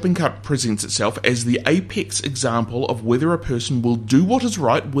 Therefore, the shopping cart presents itself as the apex example of whether a person will do what is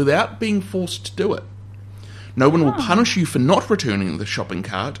right without being forced to do it. No one will punish you for not returning the shopping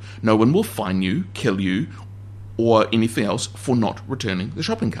cart. No one will fine you, kill you, or anything else for not returning the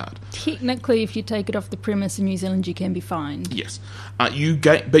shopping cart. Technically, if you take it off the premise in New Zealand, you can be fined. Yes. But you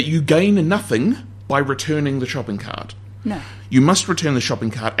gain nothing by returning the shopping cart. No. You must return the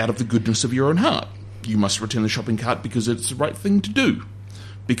shopping cart out of the goodness of your own heart. You must return the shopping cart because it's the right thing to do,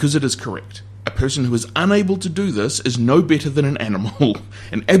 because it is correct. A person who is unable to do this is no better than an animal,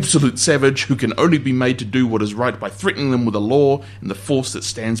 an absolute savage who can only be made to do what is right by threatening them with the law and the force that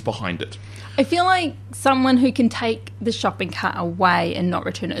stands behind it. I feel like someone who can take the shopping cart away and not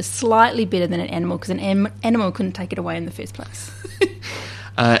return it is slightly better than an animal, because an animal couldn't take it away in the first place.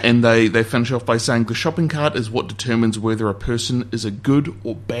 And they finish off by saying the shopping cart is what determines whether a person is a good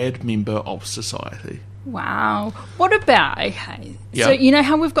or bad member of society. Wow. What about, okay, yeah. So you know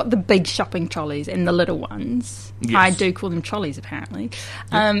how we've got the big shopping trolleys and the little ones? Yes. I do call them trolleys, apparently.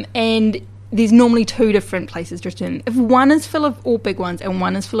 Yep. And there's normally two different places to return. If one is full of all big ones and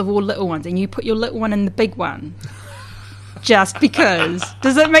one is full of all little ones, and you put your little one in the big one, just because,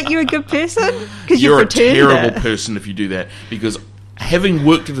 does that make you a good person? Because you're a terrible person if you do that, because having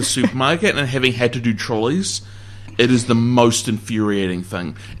worked at a supermarket and having had to do trolleys, it is the most infuriating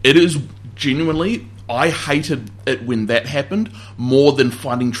thing. It is genuinely, I hated it when that happened more than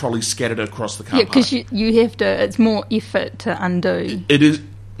finding trolleys scattered across the car park. Yeah, because you have to, it's more effort to undo. It is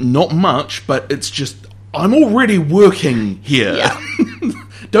not much, but it's just, I'm already working here. Yeah.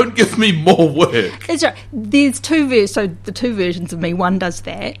 Don't give me more work. That's right. There's the two versions of me. One does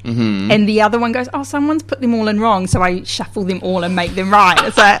that, and the other one goes, oh, someone's put them all in wrong, so I shuffle them all and make them right.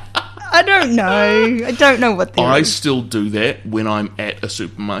 It's like, I don't know what they're I still do that when I'm at a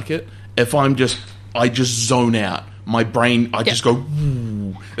supermarket. If I just zone out. My brain, I just go,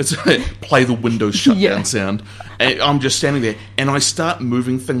 woo. It's play the Windows shutdown sound. And I'm just standing there, and I start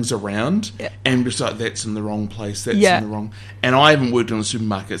moving things around, and just like, that's in the wrong place, that's in the wrong. And I haven't worked in a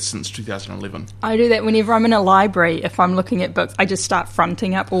supermarket since 2011. I do that whenever I'm in a library. If I'm looking at books, I just start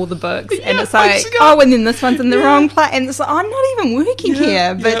fronting up all the books, and it's like, and then this one's in the wrong place, and it's like, I'm not even working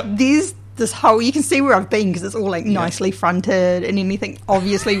here, but there's this whole, you can see where I've been because it's all like nicely fronted, and anything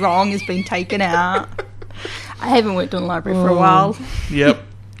obviously wrong has been taken out. I haven't worked in a library for a while. Yep.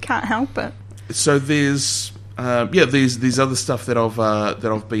 Can't help it. So there's other stuff that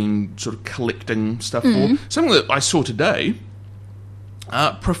I've been sort of collecting stuff for. Something that I saw today.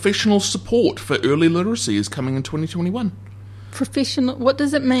 Professional support for early literacy is coming in 2021. Professional. What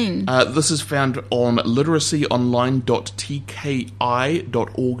does it mean? This is found on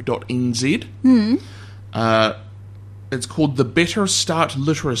literacyonline.tki.org.nz. It's called the Better Start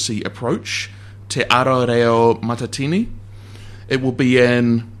Literacy Approach. Te Ara Reo Matatini. It will be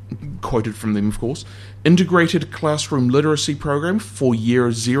an, quoted from them of course, integrated classroom literacy program for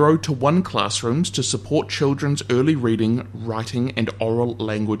year 0 to 1 classrooms to support children's early reading, writing and oral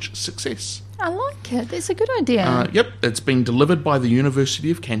language success. I like it. That's a good idea. Yep, it's been delivered by the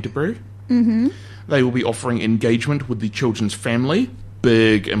University of Canterbury. Mm-hmm. They will be offering engagement with the children's family.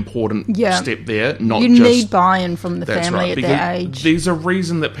 Big, important step there. You need buy-in from the family at that age. There's a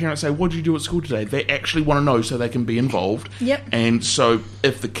reason that parents say, what did you do at school today? They actually want to know so they can be involved. Yep. And so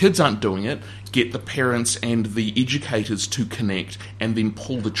if the kids aren't doing it, get the parents and the educators to connect and then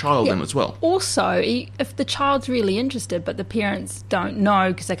pull the child in as well. Also, if the child's really interested but the parents don't know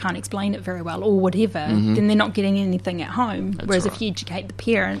because they can't explain it very well or whatever, then they're not getting anything at home. Whereas if you educate the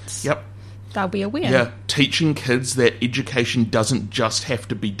parents... Yep. they'll be aware. Yeah, teaching kids that education doesn't just have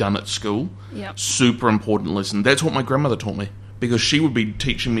to be done at school. Yep. Super important lesson. That's what my grandmother taught me, because she would be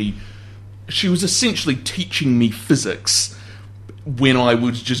teaching me, she was essentially teaching me physics when I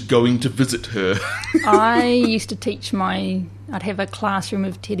was just going to visit her. I used to teach I'd have a classroom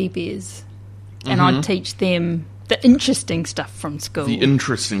of teddy bears, and I'd teach them the interesting stuff from school. The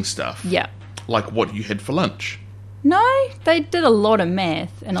interesting stuff? Yeah. Like what you had for lunch? No, they did a lot of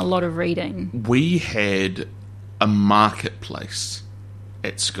math and a lot of reading. We had a marketplace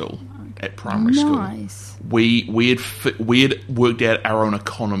at school, at primary school. Nice. We had worked out our own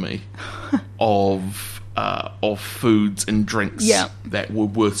economy of foods and drinks that were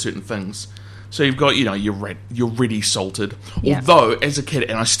worth certain things. So you've got, your ready salted. Yeah. Although, as a kid,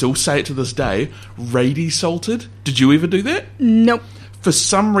 and I still say it to this day, ready salted. Did you ever do that? Nope. For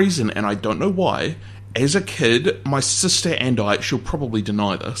some reason, and I don't know why, as a kid, my sister and I, she'll probably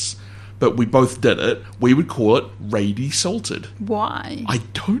deny this, but we both did it. We would call it ready salted. Why? I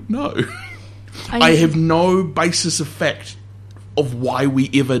don't know. I have no basis of fact of why we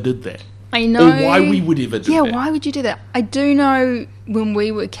ever did that. I know. Or why we would ever do that. Yeah, why would you do that? I do know when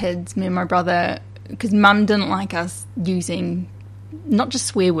we were kids, me and my brother, because Mum didn't like us using not just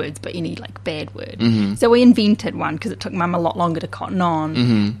swear words, but any bad word. Mm-hmm. So we invented one because it took Mum a lot longer to cotton on.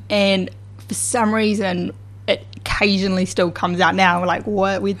 Mm-hmm. And for some reason, it occasionally still comes out now. We're like,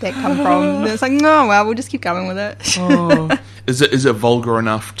 what? Where'd that come from? And it's like, no, well, we'll just keep going with it. Oh. Is it vulgar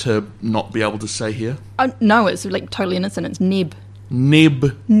enough to not be able to say here? No, it's totally innocent. It's neb.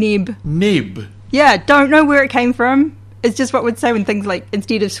 Neb. Neb. Yeah, don't know where it came from. It's just what we'd say when things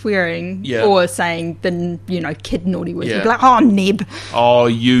instead of swearing or saying the, kid naughty words, we'd be like, oh, neb. Oh,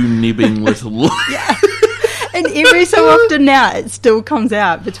 you nebbing little. Yeah. And every so often now, it still comes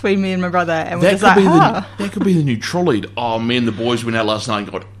out between me and my brother, and we're just like, that could be the new trolley. Oh, me and the boys went out last night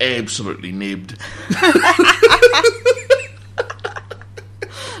and got absolutely nebbed.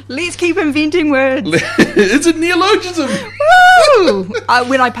 Let's keep inventing words. It's a neologism. Woo!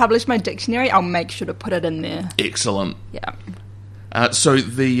 When I publish my dictionary, I'll make sure to put it in there. Excellent. Yeah. So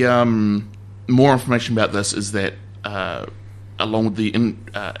the more information about this is that along with the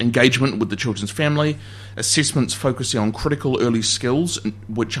engagement with the children's family, assessments focusing on critical early skills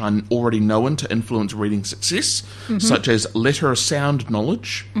which are already known to influence reading success, such as letter sound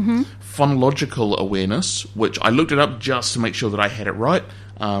knowledge, phonological awareness, which I looked it up just to make sure that I had it right.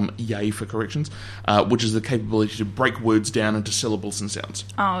 Yay for corrections, which is the capability to break words down into syllables and sounds.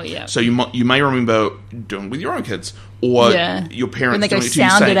 Oh, yeah. So you may remember doing it with your own kids, or your parents when they go doing it to you,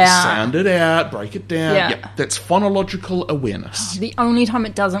 sound saying, it out. sound it out, break it down. Yeah. That's phonological awareness. The only time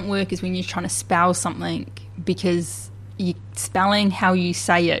it doesn't work is when you're trying to spell something, because you spelling how you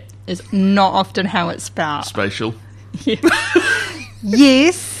say it is not often how it's spelled. Spatial. Yeah.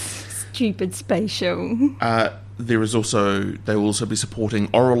 Yes. Stupid spatial. They will also be supporting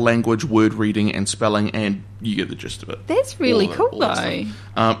oral language, word reading, and spelling, and you get the gist of it. That's really cool, though.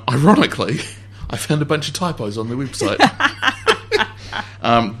 Ironically, I found a bunch of typos on the website.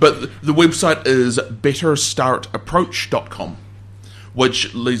 But the website is betterstartapproach.com,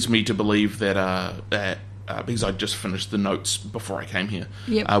 which leads me to believe that because I just finished the notes before I came here,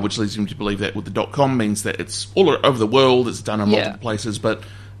 which leads me to believe that with the .com means that it's all over the world, it's done in multiple places, but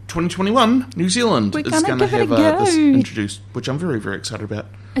 2021, New Zealand is going to have this introduced, which I'm very, very excited about.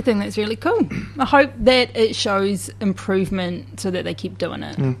 I think that's really cool. I hope that it shows improvement so that they keep doing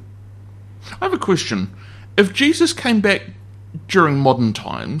it. I have a question. If Jesus came back during modern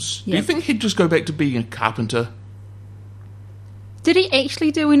times, do you think he'd just go back to being a carpenter? Did he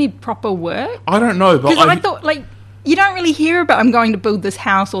actually do any proper work? I don't know, but because I thought, you don't really hear about him going to build this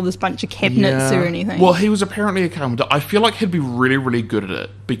house or this bunch of cabinets or anything. Well, he was apparently a carpenter. I feel like he'd be really, really good at it,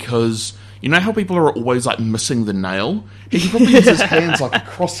 because you know how people are always missing the nail? He could probably use his hands like a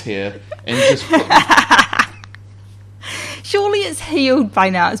crosshair and just... Surely it's healed by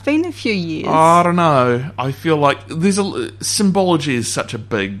now. It's been a few years. I don't know. I feel like symbology is such a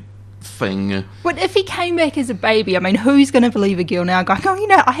big thing. But if he came back as a baby, I mean, who's going to believe a girl now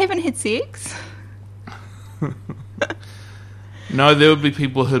going, I haven't had sex? No, there would be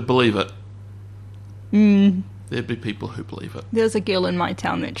people who'd believe it. There'd be people who believe it. There was a girl in my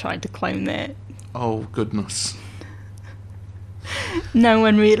town that tried to claim that. Oh, goodness. No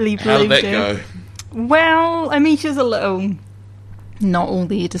one really believed her. How did that go? Well, I mean, she was a little not all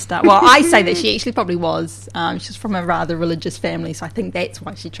there to start. Well, I say that she actually probably was. She's from a rather religious family, so I think that's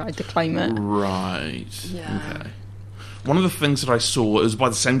why she tried to claim it. Right. Yeah. Okay. One of the things that I saw is by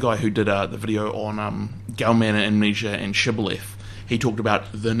the same guy who did the video on Galman, Amnesia, and Shibboleth. He talked about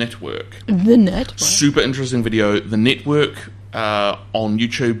The Network. The Network. Super interesting video. The Network on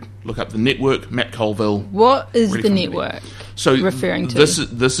YouTube, look up The Network, Matt Colville. What is The Network referring to?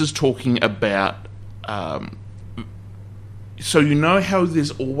 This is talking about... so you know how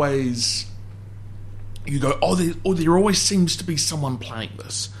there's always... You go, there always seems to be someone playing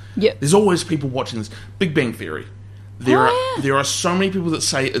this. Yep. There's always people watching this. Big Bang Theory. There are so many people that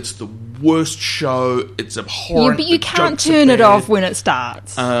say it's the worst show, it's abhorrent. Yeah, but you can't turn it off when it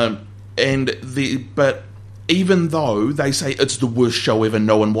starts. But even though they say it's the worst show ever,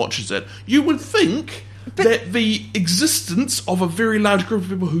 no one watches it, you would think that the existence of a very large group of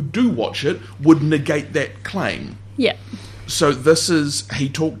people who do watch it would negate that claim. Yeah. So he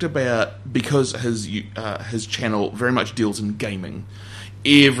talked about, because his channel very much deals in gaming,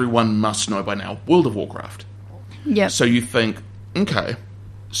 everyone must know by now, World of Warcraft. Yeah. So you think, okay,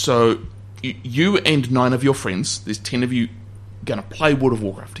 so you and 9 of your friends, there's 10 of you going to play World of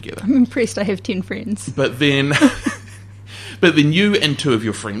Warcraft together. I'm impressed I have 10 friends. But then you and 2 of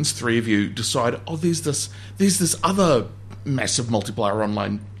your friends, 3 of you, decide, there's this other massive multiplayer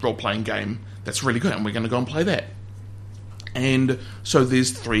online role-playing game that's really good, and we're going to go and play that. And so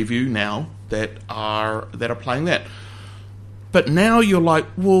there's 3 of you now that are playing that. But now you're like,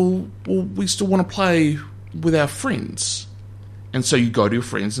 well, we still want to play with our friends. And so you go to your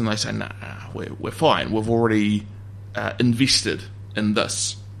friends and they say, nah, we're fine. We've already invested in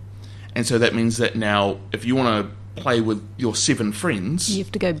this. And so that means that now if you want to play with your 7 friends... You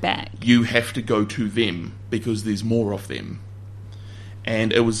have to go back. You have to go to them because there's more of them.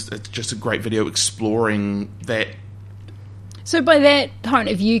 And it's just a great video exploring that. So by that time,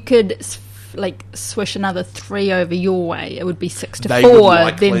 if you could swish another 3 over your way, it would be 6 to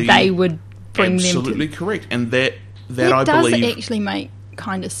 4. Then they would bring them to... Absolutely correct. And that I believe... Does actually make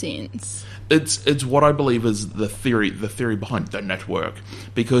kind of sense. It's what I believe is the theory behind The Network,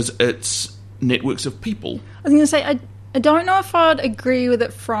 because it's networks of people. I was going to say, I don't know if I'd agree with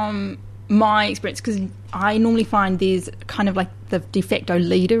it from my experience, because I normally find there's kind of like the de facto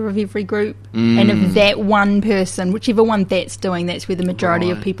leader of every group, and if that one person, whichever one that's doing, that's where the majority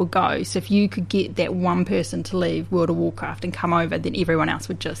of people go. So if you could get that one person to leave World of Warcraft and come over, then everyone else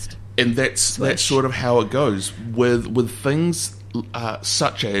would just and that's sort of how it goes with things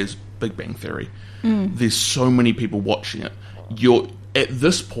such as Big Bang Theory. There's so many people watching it. At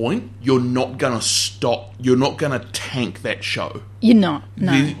this point, you're not going to stop. You're not going to tank that show. You're not.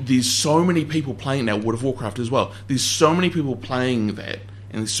 No. There's so many people playing now, World of Warcraft as well. There's so many people playing that,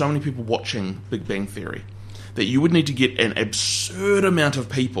 and there's so many people watching Big Bang Theory, that you would need to get an absurd amount of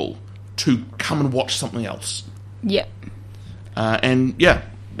people to come and watch something else. Yep.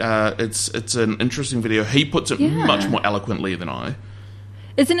 It's an interesting video. He puts it much more eloquently than I.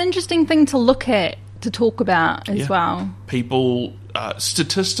 It's an interesting thing to look at, to talk about as well. People,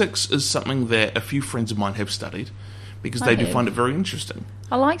 statistics is something that a few friends of mine have studied, because they do find it very interesting.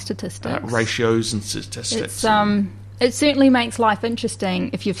 I like statistics. Ratios and statistics. It certainly makes life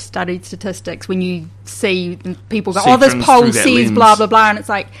interesting if you've studied statistics, when you see people go, this poll says blah, blah, blah, and it's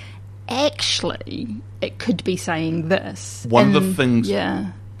like, actually, it could be saying this. One of the things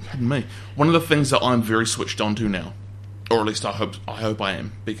that I'm very switched on to now, or at least I hope I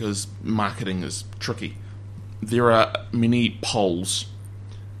am, because marketing is tricky. There are many Poles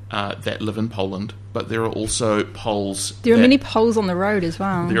that live in Poland, but there are also Poles... There are many Poles on the road as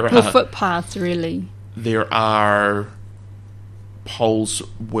well. Or footpaths, really. There are Poles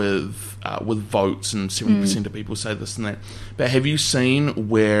with votes, and 70% of people say this and that. But have you seen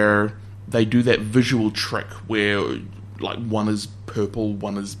where they do that visual trick where, like, one is purple,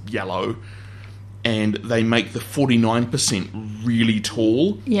 one is yellow, and they make the 49% really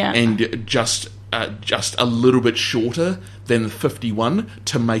tall, and just a little bit shorter than the 51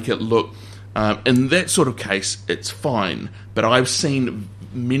 to make it look... in that sort of case, it's fine. But I've seen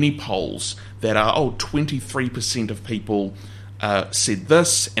many polls that are, 23% of people said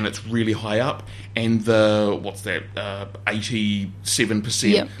this, and it's really high up, and the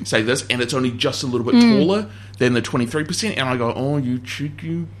 87% say this, and it's only just a little bit taller than the 23%, and I go, you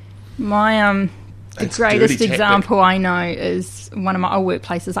my the greatest example I know is one of my old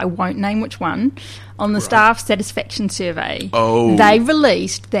workplaces, I won't name which one, on the staff satisfaction survey. They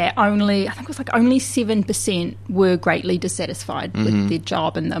released that only 7% were greatly dissatisfied with their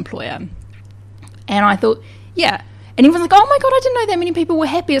job and the employer. And I thought, and everyone's like, oh my God, I didn't know that many people were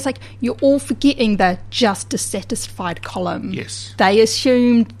happy. It's like, you're all forgetting the just dissatisfied column. Yes. They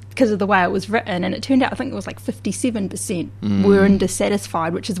assumed, because of the way it was written, and it turned out, I think it was like 57% were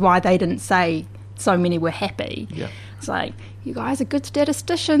dissatisfied, which is why they didn't say so many were happy. It's like, you guys are good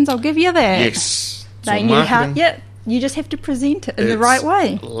statisticians, I'll give you that. Yes. They knew how You just have to present it in the right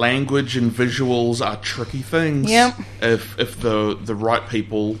way. Language and visuals are tricky things. Yep. If the right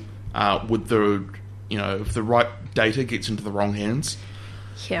people with the if the right data gets into the wrong hands,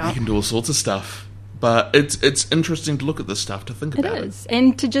 you can do all sorts of stuff. But it's interesting to look at this stuff, to think about it. It is.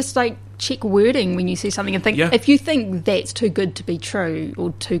 And to just check wording when you see something and think, if you think that's too good to be true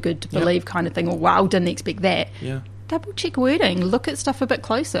or too good to believe kind of thing, or wow, didn't expect that. Yeah. Double check wording. Look at stuff a bit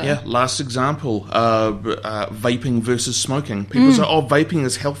closer. Yeah. Last example, vaping versus smoking. People say, vaping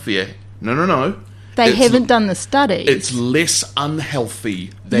is healthier. No. They haven't done the studies. It's less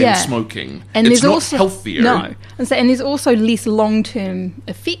unhealthy than smoking. And it's not also, healthier. No. And there's also less long-term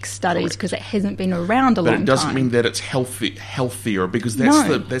effects studies because it hasn't been around a long time. But it doesn't mean that it's healthier, because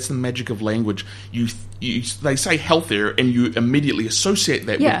that's the magic of language. They say healthier and you immediately associate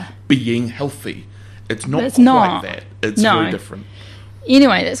that with being healthy. It's not quite that. It's very different.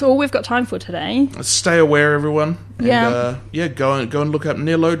 Anyway, that's all we've got time for today. Stay aware, everyone. And, go and look up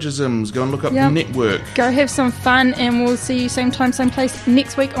Neologisms. Go and look up the network. Go have some fun, and we'll see you same time, same place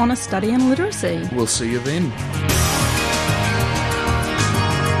next week on A Study in Literacy. We'll see you then.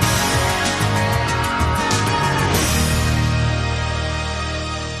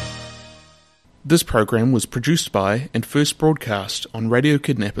 This program was produced by and first broadcast on Radio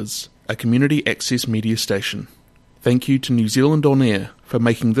Kidnappers, a community access media station. Thank you to New Zealand On Air for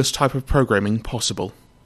making this type of programming possible.